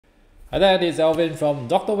Hi there, this is Alvin from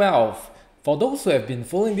Dr. Wealth. For those who have been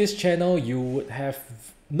following this channel, you would have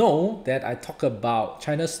known that I talk about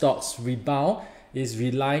China stocks rebound is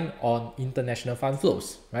relying on international fund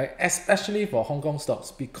flows, right? Especially for Hong Kong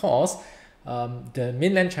stocks because the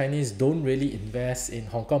mainland Chinese don't really invest in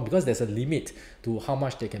Hong Kong because there's a limit to how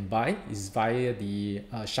much they can buy. Is via the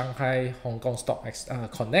Shanghai Hong Kong Stock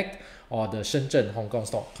Connect or the Shenzhen Hong Kong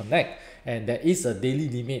Stock Connect, and there is a daily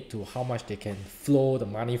limit to how much they can flow the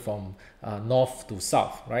money from north to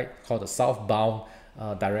south, right? Called the southbound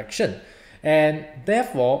direction, and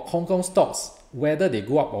therefore Hong Kong stocks, whether they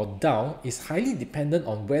go up or down, is highly dependent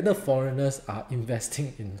on whether foreigners are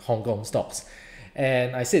investing in Hong Kong stocks.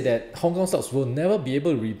 And I said that Hong Kong stocks will never be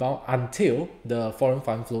able to rebound until the foreign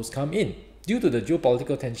fund flows come in. Due to the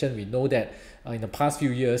geopolitical tension, we know that in the past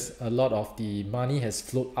few years, a lot of the money has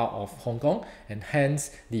flowed out of Hong Kong, and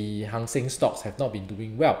hence the Hang Seng stocks have not been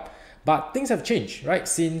doing well. But things have changed, right?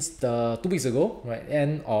 Since the 2 weeks ago, right,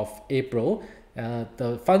 end of April,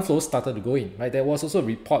 the fund flows started to go in, right? There was also a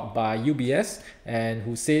report by UBS and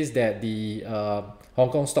who says that the Hong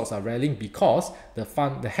Kong stocks are rallying because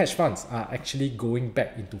the hedge funds are actually going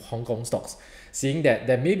back into Hong Kong stocks, seeing that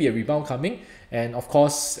there may be a rebound coming. And of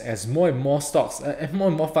course, as more and more stocks and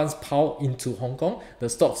more funds pile into Hong Kong, the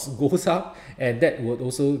stocks goes up, and that would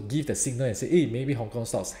also give the signal and say, hey, maybe Hong Kong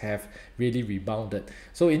stocks have really rebounded.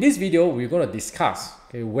 So in this video, we're going to discuss,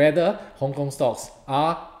 okay, whether Hong Kong stocks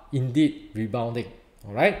are indeed rebounding.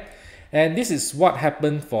 All right, and this is what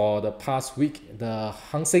happened for the past week. The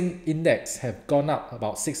Hang Seng Index have gone up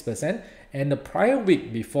about 6%, and the prior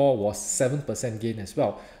week before was 7% gain as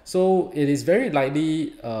well. So it is very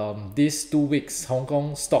likely these 2 weeks Hong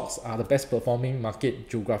Kong stocks are the best performing market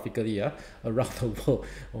geographically around the world.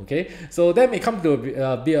 Okay, so that may come to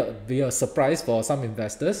be a surprise for some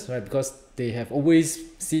investors, right? Because they have always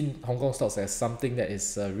seen Hong Kong stocks as something that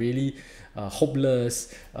is really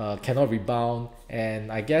hopeless, cannot rebound,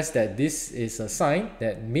 and I guess that this is a sign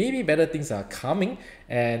that maybe better things are coming,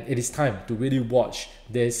 and it is time to really watch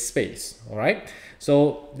this space. All right,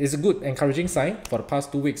 so it's a good encouraging sign. For the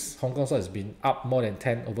past 2 weeks, Hong Kong stock has been up more than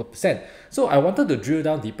 10%. So I wanted to drill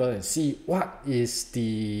down deeper and see what are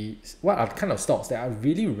the kind of stocks that are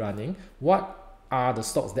really running, what are the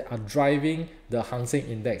stocks that are driving the Hang Seng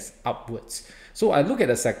Index upwards. So I look at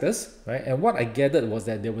the sectors, right, and what I gathered was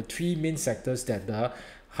that there were 3 main sectors that the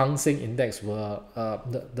Hang Seng Index were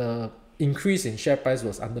the increase in share price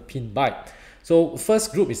was underpinned by. So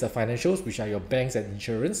first group is the financials, which are your banks and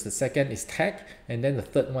insurance. The second is tech, and then the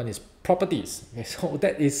third one is properties. Okay, so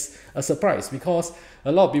that is a surprise because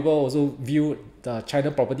a lot of people also view the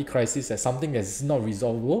China property crisis as something that's not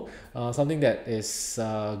resolvable, something that is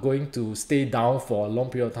going to stay down for a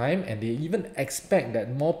long period of time, and they even expect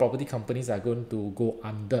that more property companies are going to go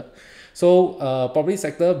under. So property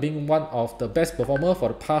sector being one of the best performer for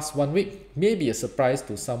the past 1 week may be a surprise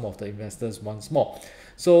to some of the investors once more.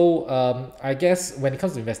 So I guess when it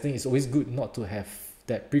comes to investing, it's always good not to have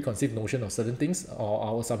that preconceived notion of certain things or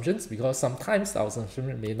our assumptions, because sometimes our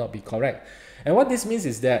assumption may not be correct. And what this means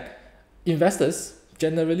is that investors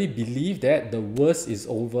generally believe that the worst is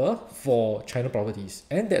over for China properties,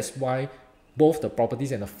 and that's why both the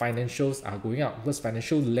properties and the financials are going up, because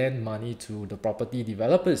financial lend money to the property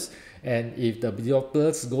developers, and if the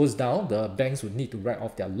developers goes down, the banks would need to write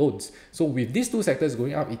off their loans. So with these 2 sectors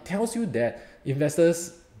going up, it tells you that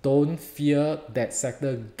investors don't fear that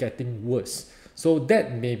sector getting worse. So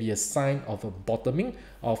that may be a sign of a bottoming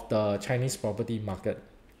of the Chinese property market.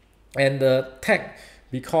 And the tech,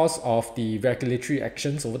 because of the regulatory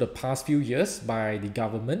actions over the past few years by the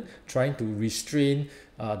government trying to restrain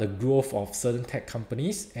the growth of certain tech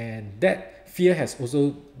companies, and that fear has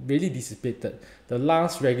also really dissipated. The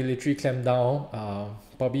last regulatory clampdown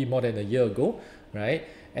probably more than a year ago, right?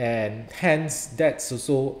 And hence that's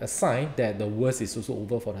also a sign that the worst is also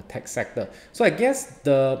over for the tech sector. So I guess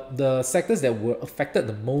the sectors that were affected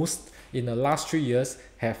the most in the last 3 years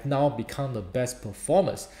have now become the best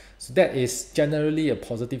performers. So that is generally a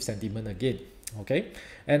positive sentiment again. Okay,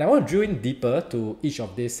 and I want to drill in deeper to each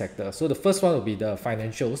of these sectors. So the first one will be the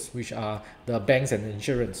financials, which are the banks and the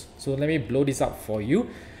insurance. So let me blow this up for you.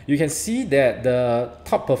 You can see that the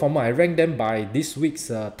top performer, I ranked them by this week's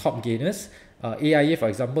top gainers. AIA, for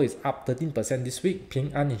example, is up 13% this week.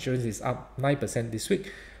 Ping An Insurance is up 9% this week,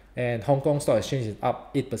 and Hong Kong Stock Exchange is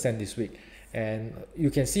up 8% this week. And you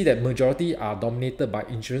can see that majority are dominated by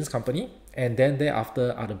insurance company, and then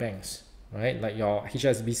thereafter are the banks, right? Like your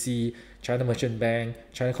HSBC, China Merchant Bank,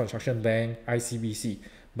 China Construction Bank, ICBC.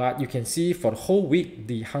 But you can see for the whole week,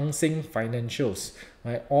 the Hang Seng financials,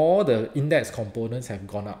 right, all the index components have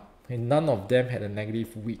gone up, and none of them had a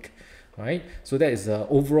negative week. right? So that is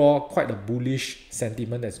overall quite a bullish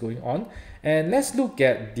sentiment that's going on. And let's look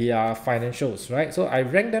at their financials, right? So I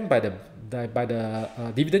rank them by the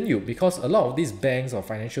dividend yield, because a lot of these banks or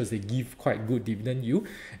financials, they give quite good dividend yield,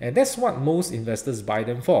 and that's what most investors buy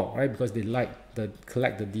them for, right? Because they like the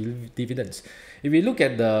collect the dividends. If we look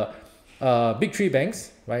at the big three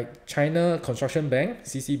banks, right? China Construction Bank,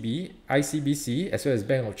 CCB, ICBC, as well as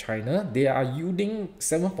Bank of China, they are yielding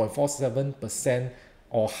 7.47%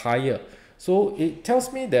 or higher. So it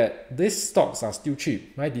tells me that these stocks are still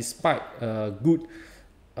cheap, right? Despite good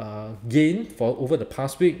gain for over the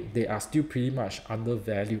past week, they are still pretty much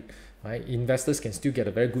undervalued, right? Investors can still get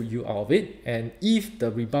a very good yield out of it, and if the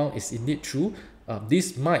rebound is indeed true,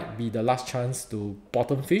 this might be the last chance to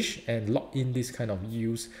bottom fish and lock in this kind of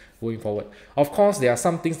yields going forward. Of course, there are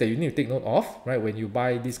some things that you need to take note of, right, when you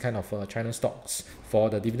buy this kind of China stocks for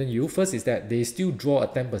the dividend yield. First is that they still draw a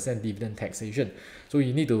 10% dividend taxation. So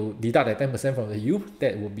you need to deduct that 10% from the yield.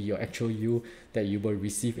 That will be your actual yield that you will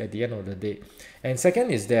receive at the end of the day. And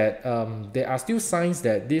second is that there are still signs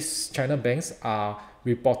that these China banks are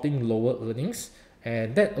reporting lower earnings,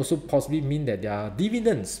 and that also possibly mean that their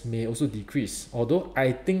dividends may also decrease. Although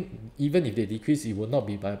I think even if they decrease, it will not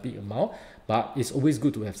be by a big amount, but it's always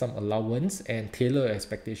good to have some allowance and tailor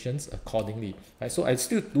expectations accordingly, right? So I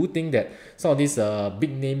still do think that some of these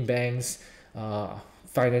big name banks,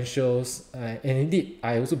 financials, and indeed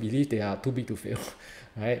I also believe they are too big to fail,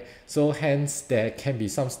 right? So hence there can be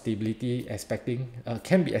some stability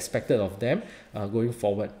can be expected of them going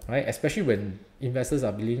forward, right? Especially when investors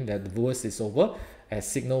are believing that the worst is over, as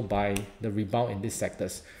signaled by the rebound in these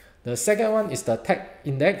sectors. The second one is the tech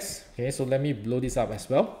index. Okay, so let me blow this up as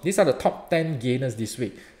well. These are the top 10 gainers this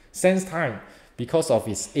week. SenseTime, because of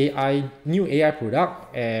its new AI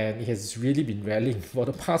product, and it has really been rallying. For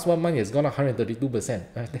the past 1 month, it has gone up 132%.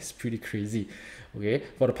 That's pretty crazy. Okay,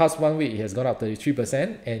 for the past 1 week, it has gone up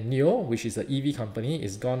 33%, and NEO, which is an EV company,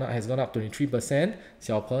 has gone up 23%.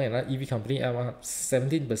 Xiaopeng, another EV company, up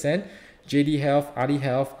 17%. JD Health, RD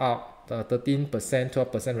Health up 13%,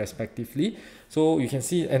 12% respectively. So you can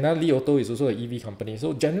see another Li Auto is also an EV company.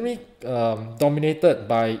 So generally dominated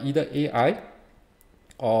by either AI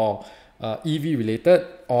or EV related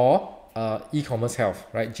or e-commerce health,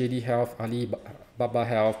 right? JD Health, Alibaba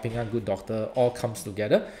Health, Ping An Good Doctor, all comes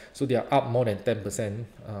together. So they are up more than 10%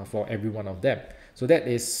 for every one of them. So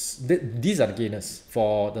these are the gainers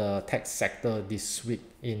for the tech sector this week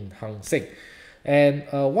in Hang Seng. And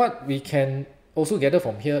what we can also gather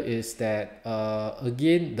from here is that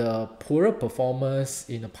again, the poorer performers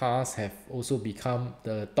in the past have also become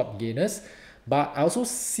the top gainers. But I also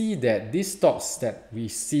see that these stocks that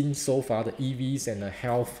we've seen so far, the EVs and the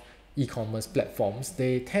health e-commerce platforms,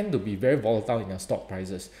 they tend to be very volatile in their stock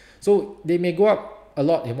prices. So they may go up a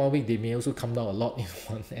lot in 1 week, they may also come down a lot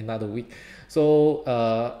in another week. So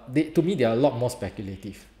to me, they are a lot more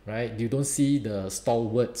speculative, right? You don't see the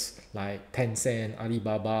stalwarts like Tencent,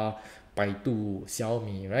 Alibaba, Baidu,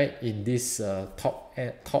 Xiaomi, right, in these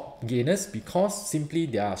top gainers, because simply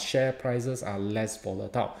their share prices are less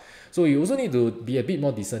volatile. So you also need to be a bit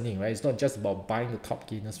more discerning, right? It's not just about buying the top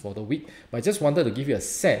gainers for the week, but I just wanted to give you a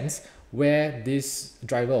sense where this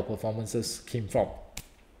driver of performances came from.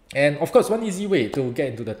 And of course, one easy way to get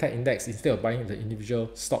into the tech index instead of buying the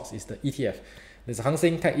individual stocks is the ETF. There's a Hang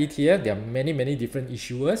Seng Tech ETF. There are many different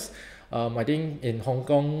issuers. I think in Hong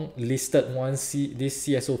Kong listed one, this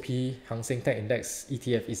CSOP Hang Seng Tech Index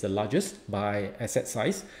ETF is the largest by asset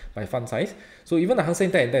size, by fund size. So even the Hang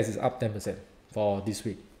Seng Tech Index is up 10% for this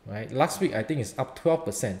week, right? Last week I think it's up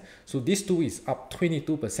 12%. So this 2 is up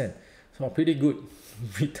 22%. So pretty good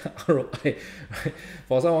return ROI, right?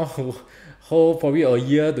 For someone who hold probably a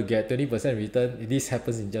year to get 20% return, this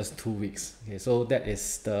happens in just 2 weeks. Okay, so that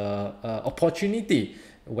is the opportunity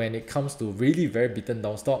when it comes to really very beaten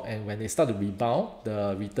down stock, and when they start to rebound,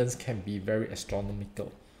 the returns can be very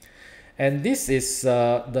astronomical. And this is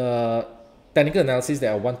the technical analysis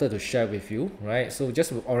that I wanted to share with you, right? So just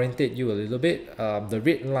to orientate you a little bit, the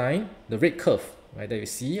red line, the red curve, right, that you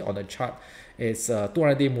see on the chart is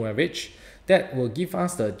 200-day moving average. That will give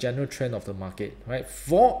us the general trend of the market, right?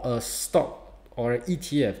 For a stock or an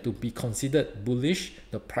ETF to be considered bullish,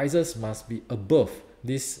 the prices must be above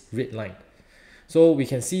this red line. So we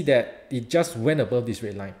can see that it just went above this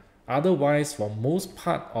red line. Otherwise, for most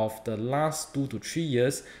part of the last 2 to 3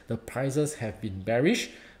 years, the prices have been bearish.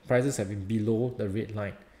 Prices have been below the red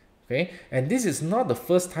line. Okay, and this is not the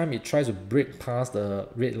first time it tries to break past the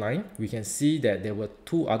red line. We can see that there were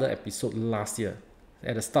 2 other episodes last year,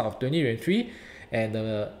 at the start of 2023 and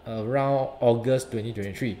around August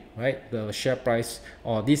 2023, right? The share price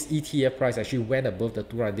or this ETF price actually went above the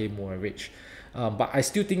 200-day moving average. But I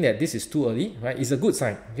still think that this is too early, right? It's a good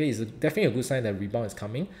sign, okay? It's definitely a good sign that rebound is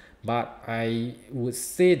coming. But I would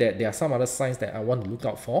say that there are some other signs that I want to look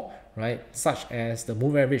out for, right? Such as the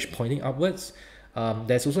moving average pointing upwards.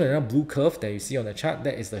 There's also another blue curve that you see on the chart.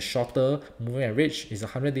 That is the shorter moving average. It's a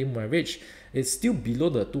 100-day moving average. It's still below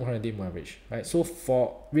the 200-day moving average, right? So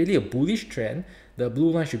for really a bullish trend, the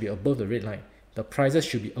blue line should be above the red line. The prices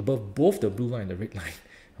should be above both the blue line and the red line,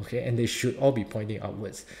 okay? And they should all be pointing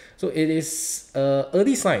upwards. So it is an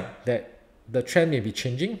early sign that the trend may be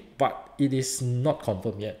changing, but it is not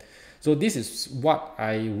confirmed yet. So this is what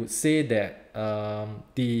I would say that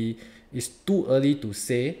it's too early to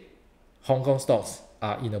say Hong Kong stocks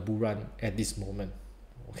are in a bull run at this moment.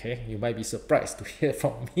 Okay, you might be surprised to hear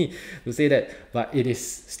from me to say that, but it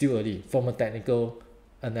is still early from a technical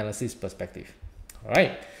analysis perspective. All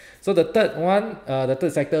right. So the third one, the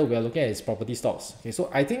third sector we are looking at is property stocks. Okay,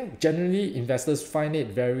 so I think generally investors find it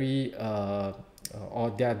very,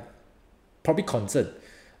 or they are probably concerned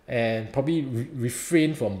and probably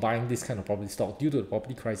refrain from buying this kind of property stock due to the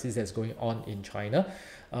property crisis that's going on in China.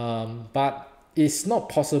 But it's not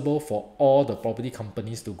possible for all the property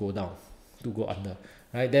companies to go down, to go under,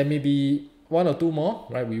 right? There may be one or two more,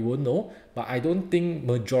 right? We won't know, but I don't think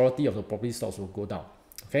majority of the property stocks will go down,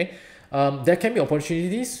 okay? There can be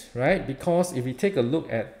opportunities, right? Because if we take a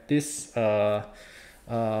look at this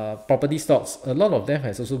property stocks, a lot of them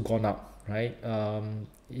has also gone up, right?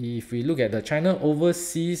 If we look at the China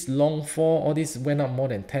overseas long fall, all this went up more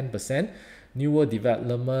than 10%. Newer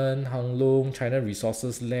development, Hang Lung, China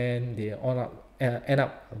Resources Land, they all up, end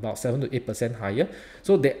up about 7 to 8% higher.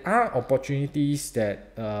 So there are opportunities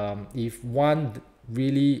that if one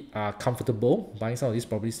really are comfortable buying some of these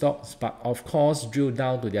property stocks, but of course drill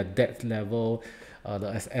down to their debt level,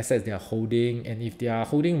 the assets they are holding, and if they are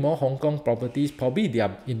holding more Hong Kong properties, probably they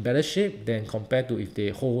are in better shape than compared to if they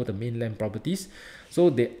hold the mainland properties. So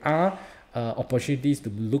there are opportunities to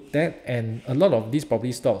be looked at, and a lot of these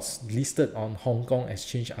property stocks listed on Hong Kong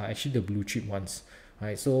exchange are actually the blue chip ones,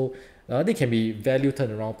 right? So they can be value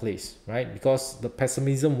turnaround plays, right? Because the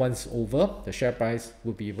pessimism once over, the share price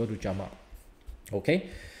will be able to jump up, okay?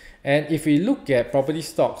 And if we look at property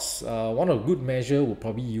stocks, one of the good measure would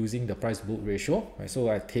probably using the price book ratio, right? So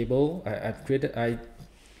I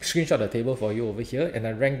screenshot the table for you over here, and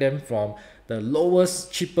I rank them from the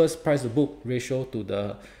lowest, cheapest price to book ratio to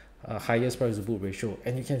the highest price to book ratio,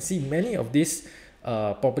 and you can see many of these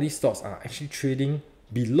property stocks are actually trading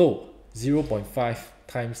below 0.5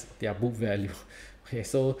 times their book value. Okay,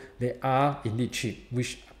 so they are indeed cheap,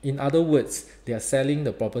 which in other words, they are selling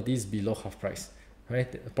the properties below half price,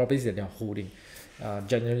 right? The properties that they are holding,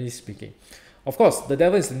 generally speaking. Of course, the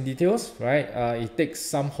devil is in details, right? It takes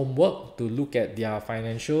some homework to look at their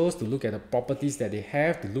financials, to look at the properties that they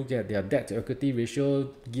have, to look at their debt to equity ratio,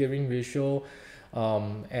 gearing ratio,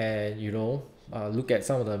 and look at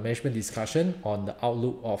some of the management discussion on the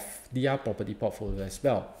outlook of their property portfolio as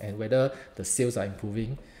well, and whether the sales are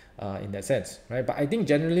improving in that sense, right? But I think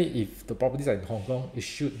generally, if the properties are in Hong Kong, it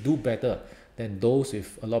should do better than those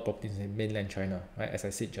with a lot of properties in mainland China, right? As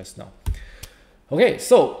I said just now. Okay,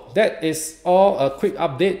 so that is all a quick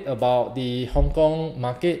update about the Hong Kong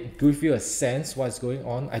market. Give you a sense what's going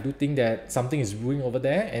on. I do think that something is brewing over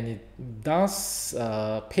there, and it does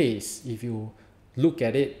pace if you look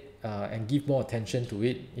at it and give more attention to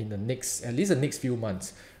it in the next, at least the next few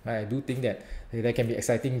months, right? I do think that there can be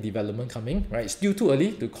exciting development coming, right? It's still too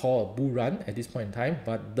early to call a bull run at this point in time,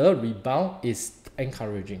 but the rebound is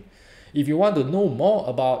encouraging. If you want to know more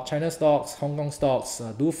about China stocks, Hong Kong stocks,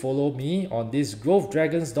 do follow me on this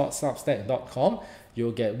growthdragons.substack.com.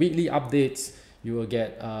 You'll get weekly updates. You will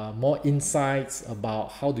get more insights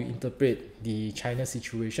about how to interpret the China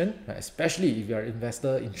situation, right? Especially if you're an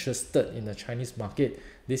investor interested in the Chinese market.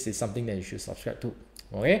 This is something that you should subscribe to.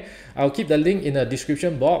 Okay, I'll keep the link in the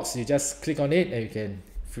description box. You just click on it and you can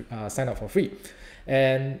sign up for free.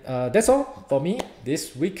 And that's all for me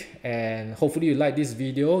this week, and hopefully you like this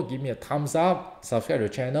video. Give me a thumbs up, subscribe to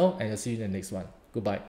the channel, and I'll see you in the next one. Goodbye.